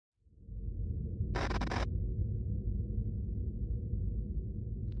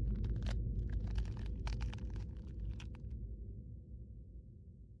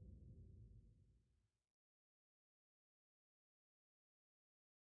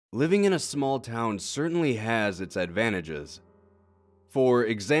Living in a small town certainly has its advantages. For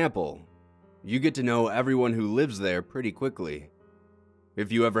example, you get to know everyone who lives there pretty quickly.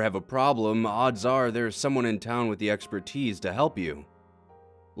 If you ever have a problem, odds are there's someone in town with the expertise to help you.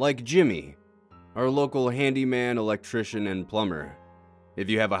 Like Jimmy, our local handyman, electrician, and plumber. If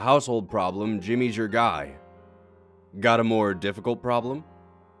you have a household problem, Jimmy's your guy. Got a more difficult problem?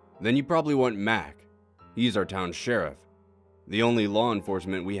 Then you probably want Mac. He's our town sheriff, the only law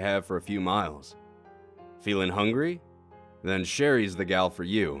enforcement we have for a few miles. Feeling hungry? Then Sherry's the gal for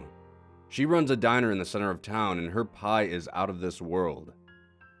you. She runs a diner in the center of town and her pie is out of this world.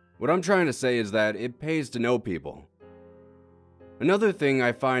 What I'm trying to say is that it pays to know people. Another thing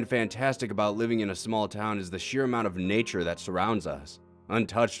I find fantastic about living in a small town is the sheer amount of nature that surrounds us,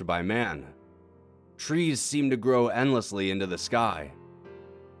 untouched by man. Trees seem to grow endlessly into the sky.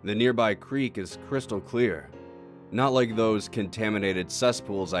 The nearby creek is crystal clear, not like those contaminated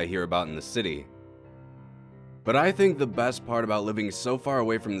cesspools I hear about in the city. But I think the best part about living so far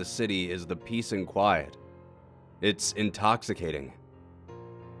away from the city is the peace and quiet. It's intoxicating.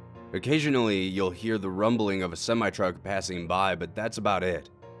 Occasionally, you'll hear the rumbling of a semi-truck passing by, but that's about it.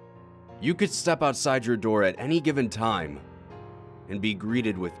 You could step outside your door at any given time and be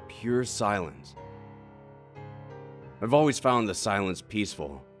greeted with pure silence. I've always found the silence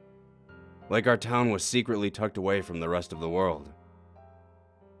peaceful, like our town was secretly tucked away from the rest of the world.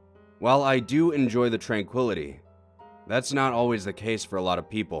 While I do enjoy the tranquility, that's not always the case for a lot of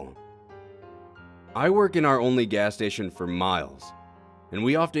people. I work in our only gas station for miles, and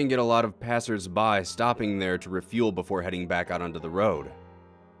we often get a lot of passers-by stopping there to refuel before heading back out onto the road.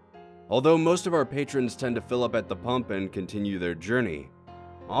 Although most of our patrons tend to fill up at the pump and continue their journey,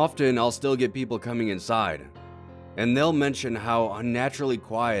 often I'll still get people coming inside, and they'll mention how unnaturally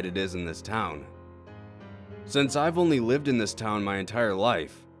quiet it is in this town. Since I've only lived in this town my entire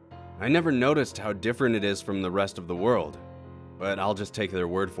life, I never noticed how different it is from the rest of the world, but I'll just take their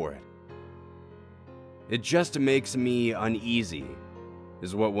word for it. It just makes me uneasy,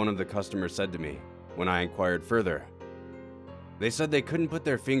 is what one of the customers said to me when I inquired further. They said they couldn't put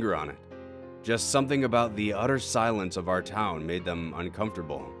their finger on it, just something about the utter silence of our town made them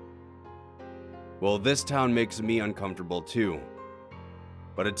uncomfortable. Well, this town makes me uncomfortable too,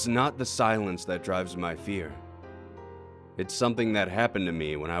 but it's not the silence that drives my fear. It's something that happened to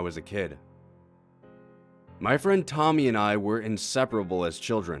me when I was a kid. My friend Tommy and I were inseparable as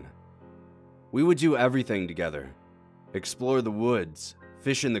children. We would do everything together: explore the woods,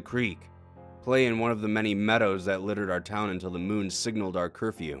 fish in the creek, play in one of the many meadows that littered our town until the moon signaled our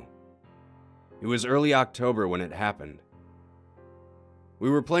curfew. It was early October when it happened. We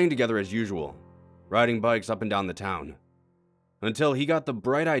were playing together as usual, riding bikes up and down the town, until he got the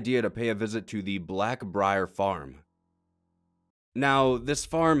bright idea to pay a visit to the Blackbriar Farm. Now, this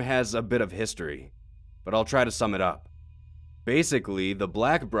farm has a bit of history, but I'll try to sum it up. Basically, the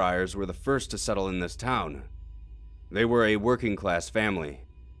Blackbriars were the first to settle in this town. They were a working-class family,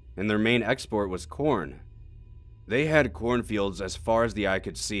 and their main export was corn. They had cornfields as far as the eye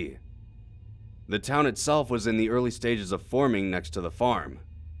could see. The town itself was in the early stages of forming next to the farm.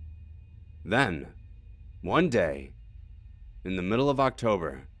 Then, one day, in the middle of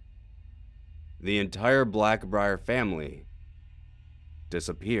October, the entire Blackbriar family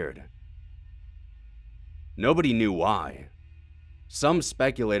disappeared. Nobody knew why. Some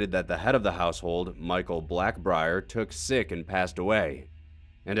speculated that the head of the household, Michael Blackbriar, took sick and passed away,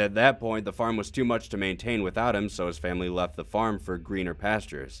 and at that point the farm was too much to maintain without him, so his family left the farm for greener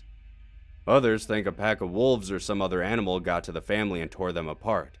pastures. Others think a pack of wolves or some other animal got to the family and tore them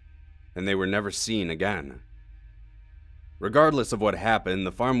apart, and they were never seen again. Regardless of what happened,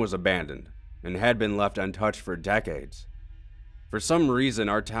 the farm was abandoned and had been left untouched for decades. For some reason,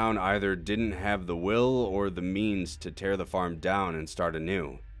 our town either didn't have the will or the means to tear the farm down and start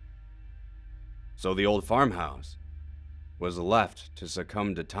anew. So the old farmhouse was left to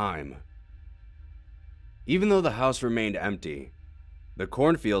succumb to time. Even though the house remained empty, the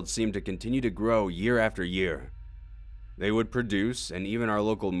cornfields seemed to continue to grow year after year. They would produce, and even our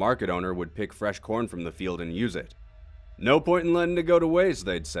local market owner would pick fresh corn from the field and use it. No point in letting it go to waste,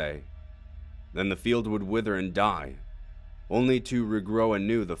 they'd say. Then the field would wither and die, only to regrow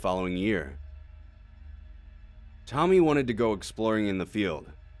anew the following year. Tommy wanted to go exploring in the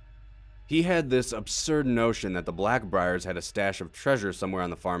field. He had this absurd notion that the Blackbriars had a stash of treasure somewhere on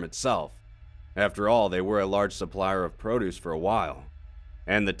the farm itself. After all, they were a large supplier of produce for a while,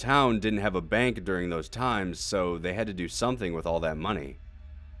 and the town didn't have a bank during those times, so they had to do something with all that money.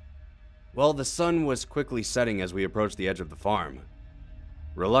 Well, the sun was quickly setting as we approached the edge of the farm.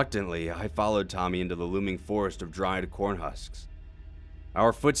 Reluctantly, I followed Tommy into the looming forest of dried corn husks.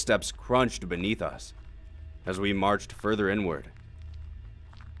 Our footsteps crunched beneath us as we marched further inward.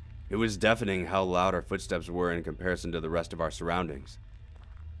 It was deafening how loud our footsteps were in comparison to the rest of our surroundings.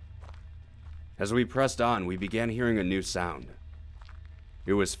 As we pressed on, we began hearing a new sound.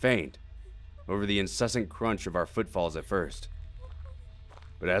 It was faint, over the incessant crunch of our footfalls at first.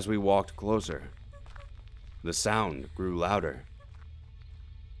 But as we walked closer, the sound grew louder.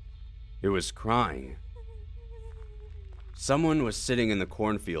 It was crying. Someone was sitting in the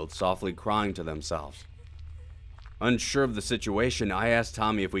cornfield, softly crying to themselves. Unsure of the situation, I asked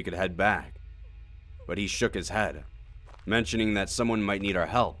Tommy if we could head back, but he shook his head, mentioning that someone might need our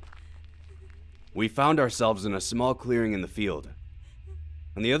help. We found ourselves in a small clearing in the field.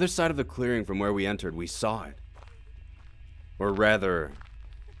 On the other side of the clearing from where we entered, we saw it. Or rather,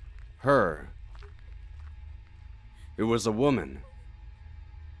 her. It was a woman.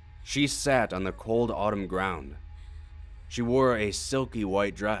 She sat on the cold autumn ground. She wore a silky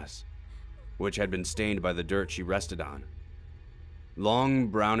white dress, which had been stained by the dirt she rested on. Long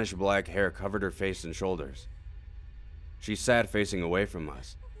brownish black hair covered her face and shoulders. She sat facing away from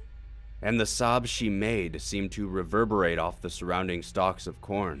us, and the sobs she made seemed to reverberate off the surrounding stalks of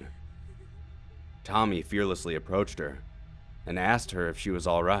corn. Tommy fearlessly approached her and asked her if she was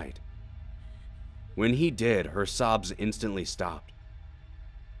all right. When he did, her sobs instantly stopped.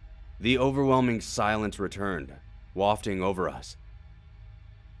 The overwhelming silence returned, wafting over us.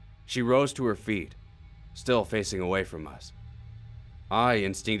 She rose to her feet, still facing away from us. I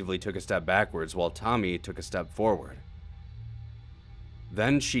instinctively took a step backwards while Tommy took a step forward.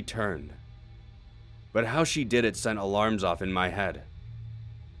 Then she turned, but how she did it sent alarms off in my head.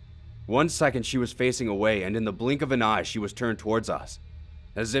 1 second she was facing away, and in the blink of an eye she was turned towards us,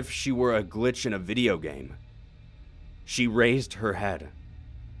 as if she were a glitch in a video game. She raised her head,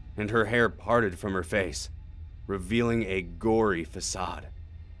 and her hair parted from her face, revealing a gory facade.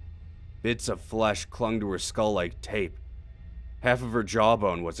 Bits of flesh clung to her skull like tape. Half of her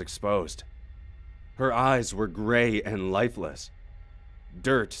jawbone was exposed. Her eyes were gray and lifeless.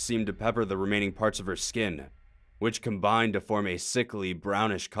 Dirt seemed to pepper the remaining parts of her skin, which combined to form a sickly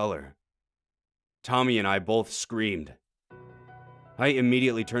brownish color. Tommy and I both screamed. I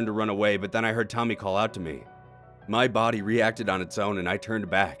immediately turned to run away, but then I heard Tommy call out to me. My body reacted on its own and I turned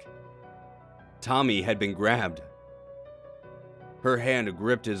back. Tommy had been grabbed. Her hand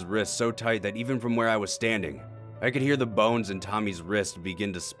gripped his wrist so tight that even from where I was standing, I could hear the bones in Tommy's wrist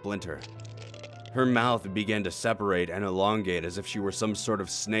begin to splinter. Her mouth began to separate and elongate as if she were some sort of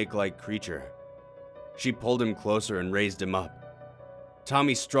snake-like creature. She pulled him closer and raised him up.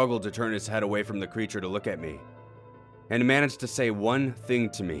 Tommy struggled to turn his head away from the creature to look at me, and managed to say one thing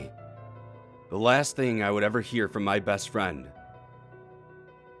to me. The last thing I would ever hear from my best friend.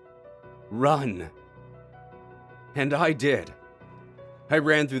 Run! And I did. I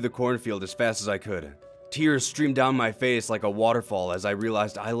ran through the cornfield as fast as I could. Tears streamed down my face like a waterfall as I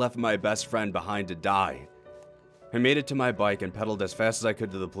realized I left my best friend behind to die. I made it to my bike and pedaled as fast as I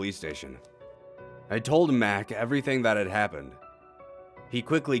could to the police station. I told Mac everything that had happened. He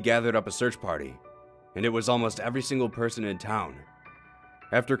quickly gathered up a search party, and it was almost every single person in town.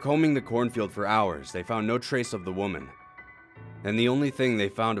 After combing the cornfield for hours, they found no trace of the woman, and the only thing they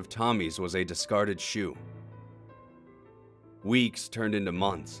found of Tommy's was a discarded shoe. Weeks turned into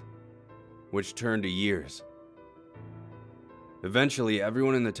months, which turned to years. Eventually,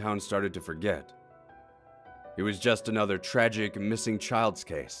 everyone in the town started to forget. It was just another tragic missing child's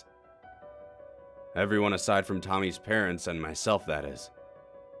case. Everyone aside from Tommy's parents and myself, that is.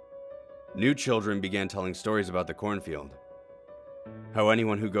 New children began telling stories about the cornfield. How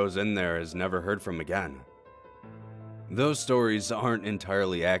anyone who goes in there is never heard from again. Those stories aren't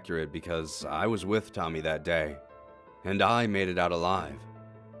entirely accurate because I was with Tommy that day, and I made it out alive.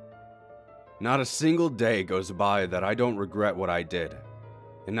 Not a single day goes by that I don't regret what I did,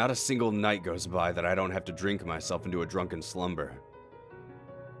 and not a single night goes by that I don't have to drink myself into a drunken slumber.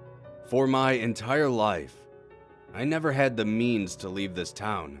 For my entire life, I never had the means to leave this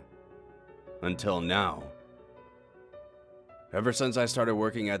town. Until now. Ever since I started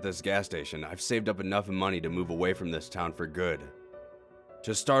working at this gas station, I've saved up enough money to move away from this town for good.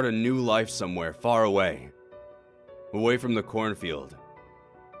 To start a new life somewhere far away. Away from the cornfield.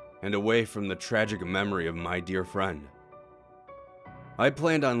 And away from the tragic memory of my dear friend. I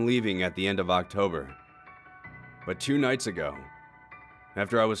planned on leaving at the end of October. But 2 nights ago,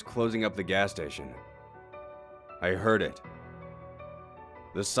 after I was closing up the gas station, I heard it.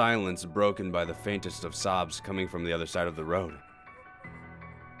 The silence broken by the faintest of sobs coming from the other side of the road.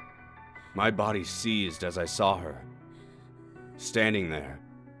 My body seized as I saw her, standing there,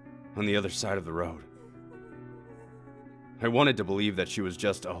 on the other side of the road. I wanted to believe that she was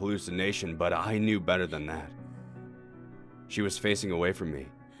just a hallucination, but I knew better than that. She was facing away from me,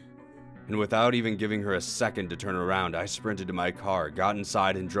 and without even giving her a second to turn around, I sprinted to my car, got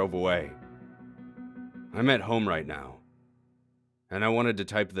inside, and drove away. I'm at home right now, and I wanted to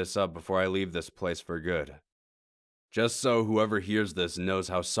type this up before I leave this place for good. Just so whoever hears this knows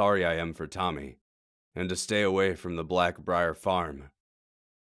how sorry I am for Tommy, and to stay away from the Blackbriar farm.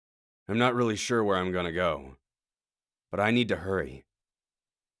 I'm not really sure where I'm gonna go, but I need to hurry.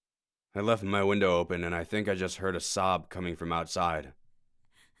 I left my window open and I think I just heard a sob coming from outside.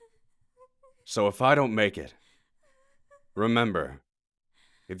 So if I don't make it, remember,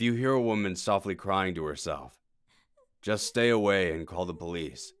 if you hear a woman softly crying to herself, just stay away and call the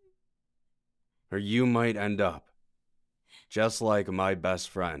police. Or you might end up just like my best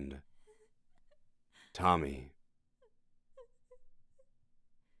friend, Tommy.